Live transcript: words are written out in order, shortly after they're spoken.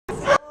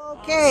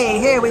Okay,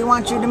 here we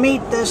want you to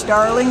meet this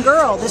darling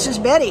girl. This is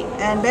Betty,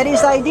 and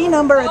Betty's ID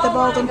number at the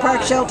Baldwin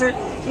Park shelter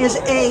is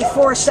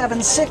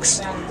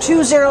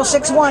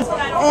A4762061.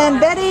 And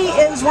Betty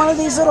is one of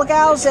these little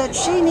gals that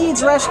she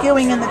needs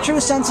rescuing in the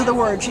true sense of the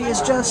word. She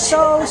is just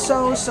so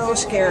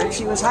scared.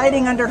 She was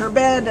hiding under her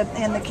bed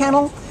in the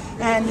kennel,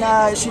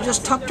 and she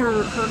just tucked her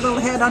little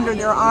head under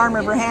their arm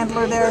of her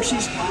handler there.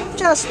 She's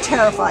just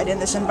terrified in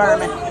this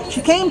environment.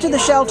 She came to the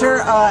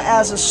shelter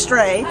as a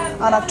stray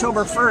on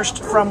October 1st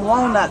from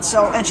Walnut,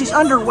 and she's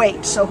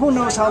underweight, so who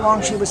knows how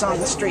long she was on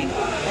the street.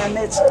 And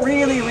it's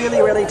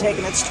really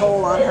taken its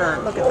toll on her.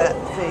 Look at that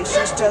face.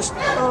 She's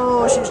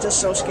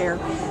just so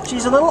scared.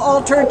 She's a little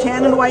altered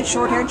tan and white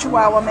short-haired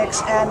Chihuahua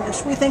mix, and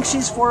we think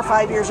she's 4 or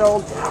 5 years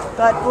old.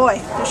 But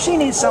boy, does she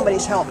need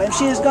somebody's help. And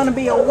she is going to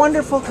be a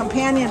wonderful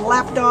companion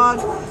lapdog.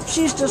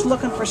 She's just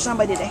looking for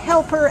somebody to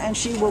help her, and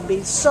she will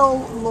be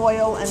so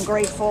loyal and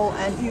grateful,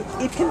 and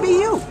it can be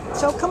you.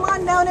 So come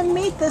on down and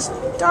meet this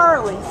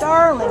darling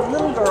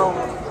little girl.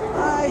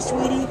 Hi,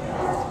 sweetie.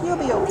 You'll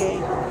be okay.